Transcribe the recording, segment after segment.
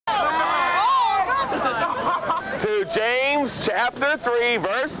to James chapter 3,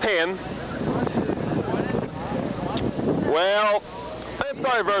 verse 10. Well, let's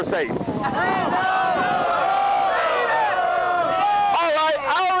start at verse 8. All right,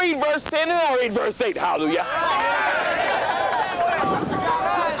 I'll read verse 10 and I'll read verse 8. Hallelujah.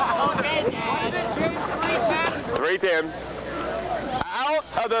 3:10. Out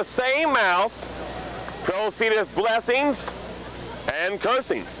of the same mouth proceedeth blessings and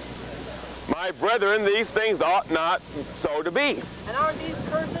cursing. My brethren, these things ought not so to be. And aren't these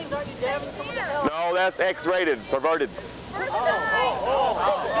cursings? Aren't you damning someone to hell? No, that's X-rated, perverted.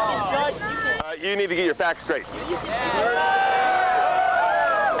 You need to get your facts straight.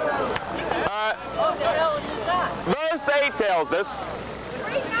 Verse 8 tells us,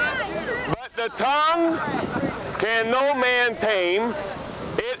 but the tongue can no man tame.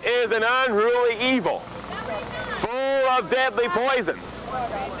 It is an unruly evil, full of deadly poison.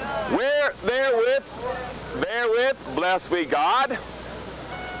 Therewith bless we God,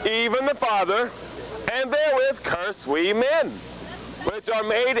 even the Father, and therewith curse we men, which are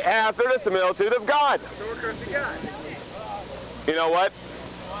made after the similitude of God. So we're cursing God. You know what?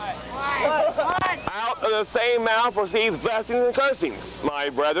 Out of the same mouth proceeds blessings and cursings. My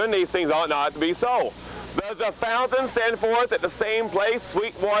brethren, these things ought not to be so. Does a fountain send forth at the same place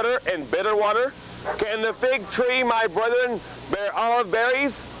sweet water and bitter water? Can the fig tree, my brethren, bear olive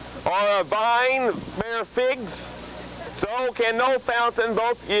berries, or a vine bear figs? So can no fountain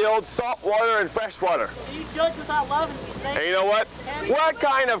both yield salt water and fresh water. You judge without loving me. And you know what? What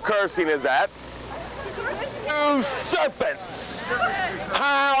kind of cursing is that? You serpents!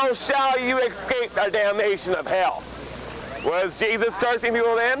 How shall you escape the damnation of hell? Was Jesus cursing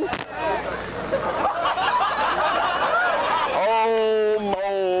people then?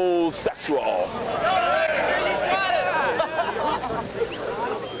 Homosexual.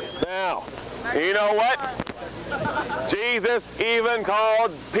 Now, you know what? Jesus even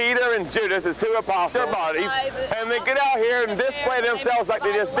called Peter and Judas, his two apostles, bodies, and they get out here and display themselves like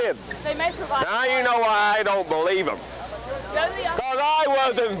they just did. Now you know why I don't believe them. Because I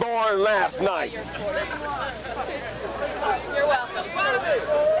wasn't born last night. You're welcome.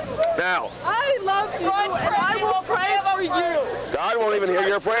 Now, I love you and I will pray for you. God won't even hear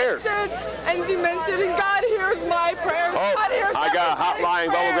your prayers. And you mentioned, and God hears my prayers. Oh, God hears I got a hotline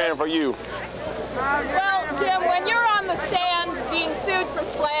bubblegum for you. Well, Jim, when you're on the stand being sued for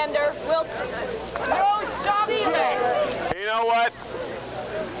slander, we'll see that. You know what?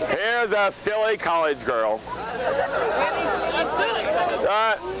 Here's a silly college girl.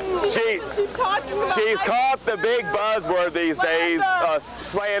 She's caught the big buzzword these days,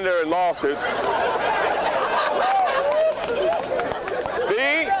 slander and lawsuits.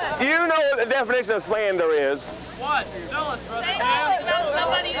 Do you know what the definition of slander is? What? Tell us, brother. About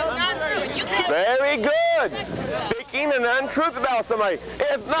somebody who's not true. You can't. Very good. Speaking an untruth about somebody.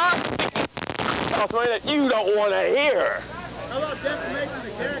 It's not about somebody that you don't want to hear. How about defamation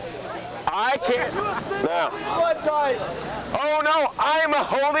of character? I can't. Now. Oh no, I'm a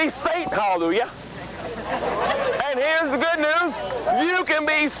holy saint, hallelujah. And here's the good news. You can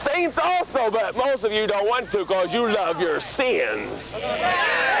be saints also, but most of you don't want to because you love your sins.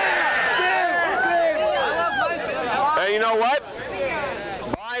 And you know what?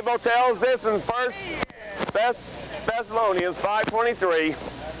 The Bible tells this in 1 Thessalonians 5:23.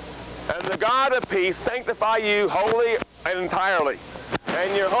 And the God of peace sanctify you wholly and entirely,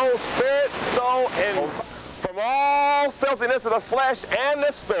 and your whole spirit, soul, and from all filthiness of the flesh and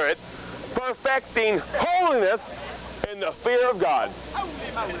the spirit, perfecting holiness in the fear of God.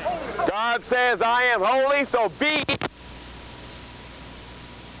 God says, I am holy, so be.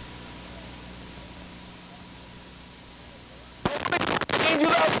 And you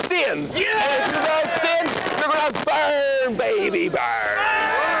love sin. Yeah. And if you love sin, you're going to burn, baby, burn.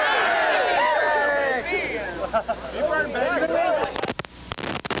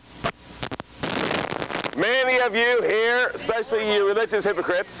 Many of you here, especially you religious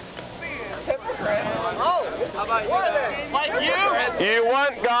hypocrites, you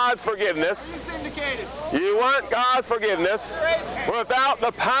want God's forgiveness. You want God's forgiveness without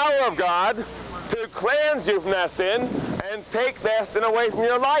the power of God to cleanse you from that sin and take that sin away from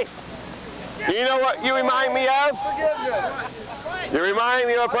your life. You know what you remind me of? You remind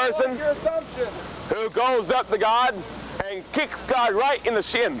me of a person who goes up to God and kicks God right in the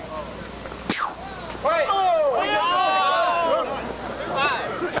shin.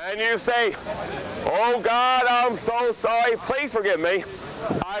 And you say, oh God, I'm so sorry, please forgive me.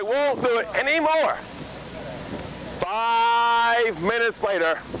 I won't do it anymore. 5 minutes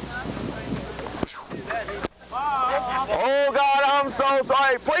later, oh God, I'm so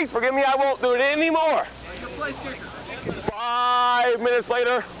sorry, please forgive me, I won't do it anymore. place kicker. 5 minutes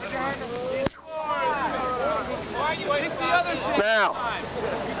later. Now,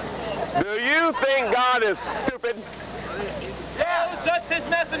 do you think God is stupid? Yeah, it's just his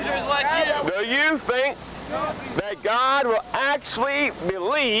messengers like you. Do you think that God will actually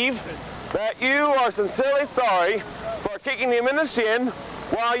believe that you are sincerely sorry for kicking him in the shin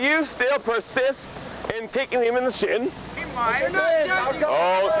while you still persist in kicking him in the shin?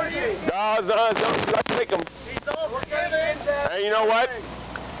 Oh, God's not going to kick him. And you know what?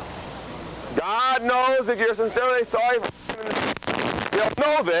 God knows if you're sincerely sorry for kicking him in the shin. He'll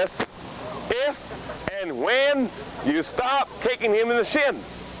know this if and when you stop kicking him in the shin.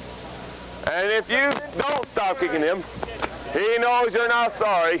 And if you don't stop kicking him, he knows you're not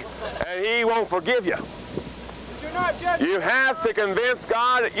sorry, and he won't forgive you. You have to convince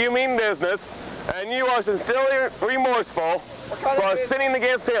God that you mean business, and you are sincerely remorseful for sinning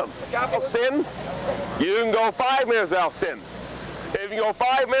against him. Sin, you can go 5 minutes without sin. If you go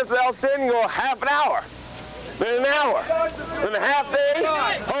 5 minutes without sin, you go half an hour, then an hour, then a half day,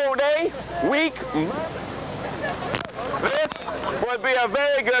 whole day, week. This would be a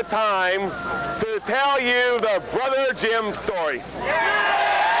very good time to tell you the Brother Jim story.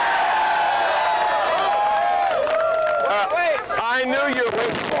 I knew you were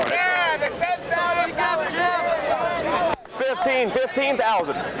waiting for it. Yeah, the 10,000.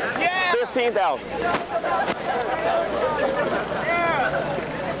 15,000. Yeah. 15,000.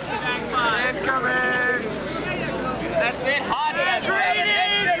 Incoming. That's it. Hot. That's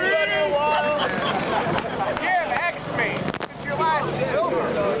Jim, X me. It's your last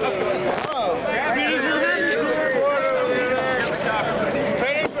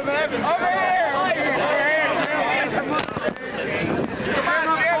Waiting from heaven. Over here.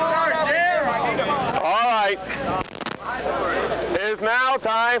 All right. It is now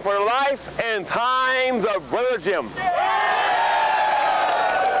time for Life and Times of Brother Jim.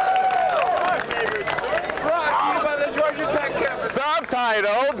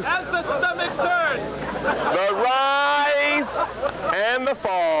 Subtitled, As the stomach turns. The Rise and the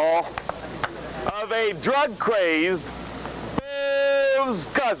Fall of a Drug-Crazed,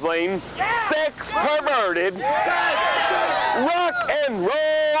 booze-guzzling, sex-perverted, rock and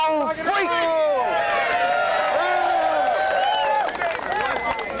roll freak.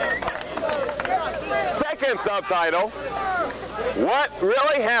 Second subtitle, What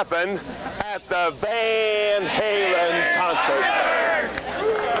Really Happened at the Van Halen concert.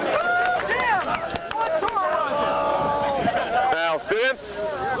 Now, students,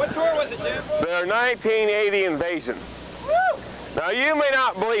 What tour was it, Jim? their 1980 invasion. Now, you may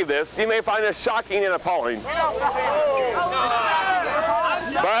not believe this. You may find this shocking and appalling.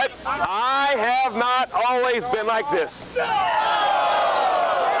 But I have not always been like this.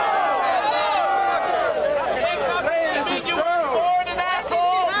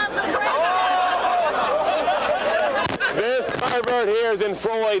 This pervert here is in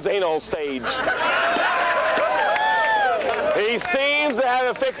Freud's anal stage. He seems to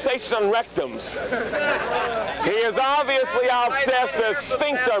have a fixation on rectums. He is obviously obsessed with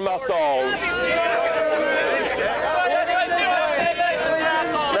sphincter muscles.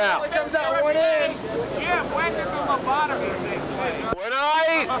 Now, when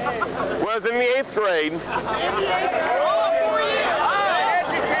I was in the 8th grade,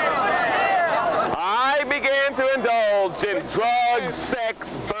 I began to indulge in drugs,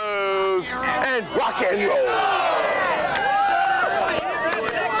 sex, booze, and rock and roll.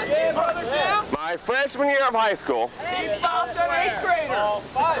 My freshman year of high school,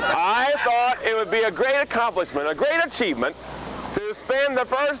 I thought it would be a great accomplishment, a great achievement, to spend the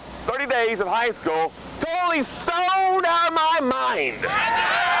first 30 days of high school totally stoned out of my mind.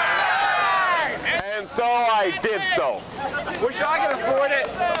 And so I did so. Wish I could afford it.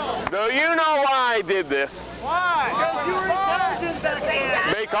 Do you know why I did this? Why?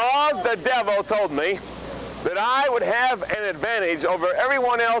 Because the devil told me that I would have an advantage over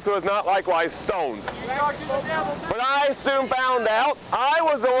everyone else who was not likewise stoned. But I soon found out I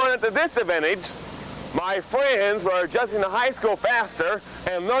was the one at the disadvantage. My friends were adjusting to high school faster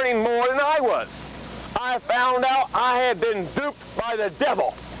and learning more than I was. I found out I had been duped by the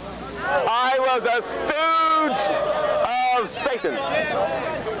devil. I was a stooge of Satan.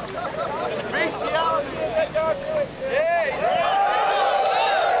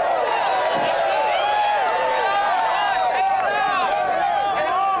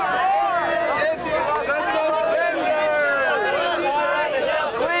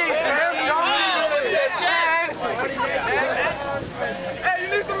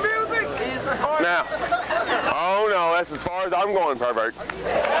 Now, oh no, that's as far as I'm going, pervert.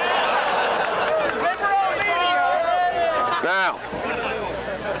 Now,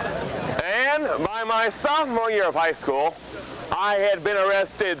 and by my sophomore year of high school, I had been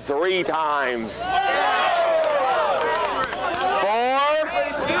arrested 3 times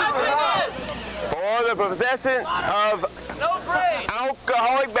for the possession of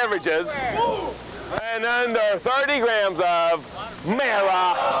alcoholic beverages and under 30 grams of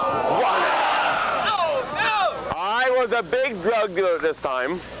marijuana. I was a big drug dealer at this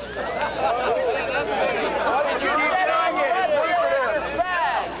time.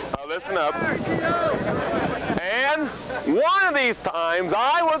 Listen up. And one of these times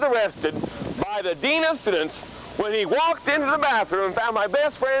I was arrested by the dean of students when he walked into the bathroom and found my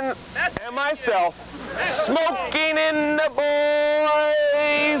best friend and myself smoking in the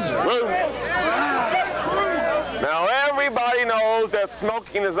boys' room. Now everybody knows that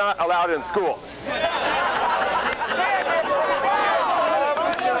smoking is not allowed in school.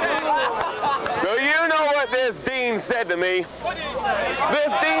 Do you know what this dean said to me?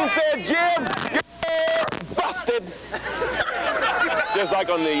 This dean said, "Jim, you're busted." Just like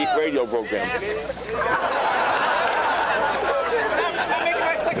on the radio program.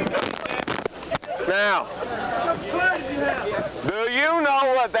 Now, do you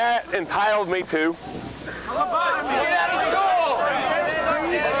know what that entitled me to?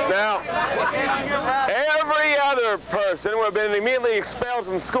 Now, every other person would have been immediately expelled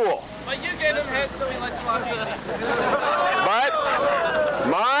from school. But you gave him head, so he let you off. But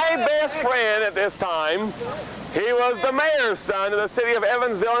my best friend at this time, he was the mayor's son of the city of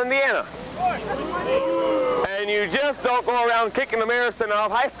Evansville, Indiana. And you just don't go around kicking the mayor's son out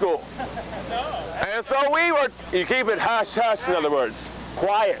of high school. And so we were, you keep it hush hush, in other words,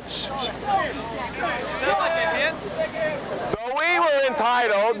 quiet. So we were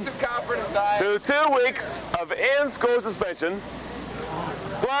entitled to 2 weeks of in-school suspension,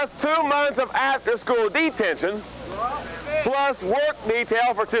 plus 2 months of after-school detention, plus work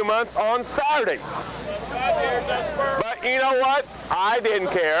detail for 2 months on Saturdays. But you know what? I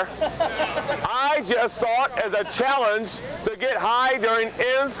didn't care. I just saw it as a challenge to get high during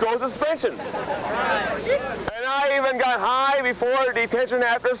in-school suspension. And I even got high before detention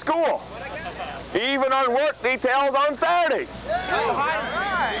after school, even on work details on Saturdays.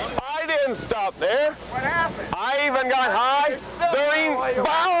 I didn't stop there. I even got high during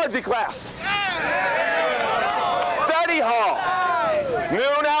biology class, study hall,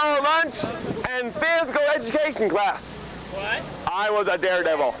 noon hour lunch, and physical education class. I was a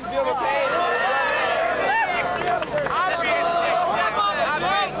daredevil.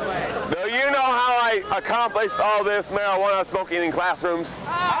 Do you know how I accomplished all this marijuana smoking in classrooms?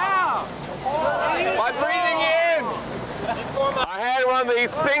 By breathing in. I had one of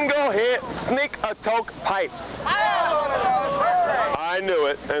these single-hit sneak-a-toke pipes. I knew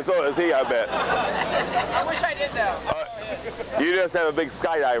it, and so does he, I bet. I wish I did that. You just have a big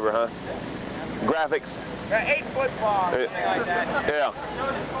skydiver, huh? Graphics. 8-foot bar, something like that. Yeah.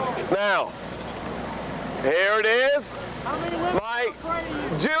 Now, here it is, my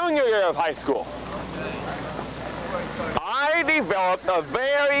junior year of high school. I developed a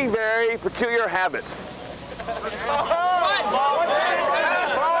very, very peculiar habit.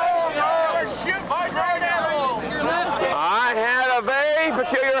 I had a very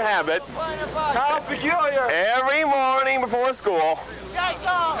peculiar habit. How peculiar. Every morning before school,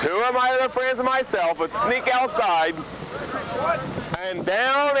 2 of my other friends and myself would sneak outside and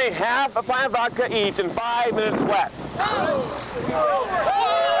down a half a pint of vodka each in 5 minutes flat.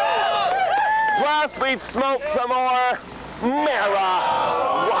 Plus, we'd smoke some more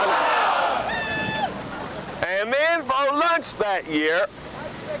marijuana. And then for lunch that year,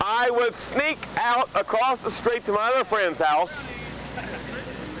 I would sneak out across the street to my other friend's house.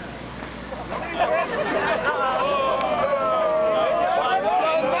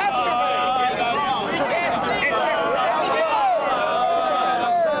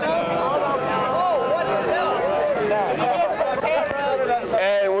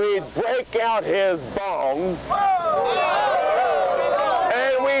 And we'd break out his bong.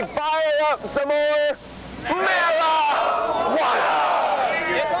 And we'd fire up some more marijuana.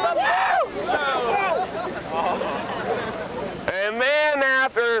 And then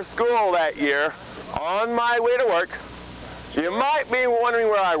after school that year, on my way to work, you might be wondering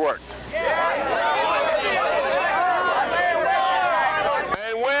where I worked.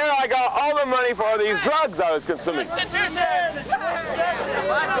 And where I got all the money for these drugs I was consuming.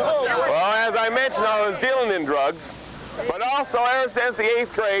 Well, as I mentioned, I was dealing in drugs, but also ever since the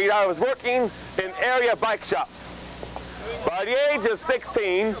 8th grade, I was working in area bike shops. By the age of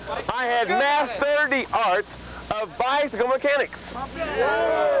 16, I had mastered the art of bicycle mechanics.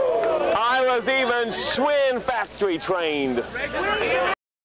 I was even Schwinn factory trained.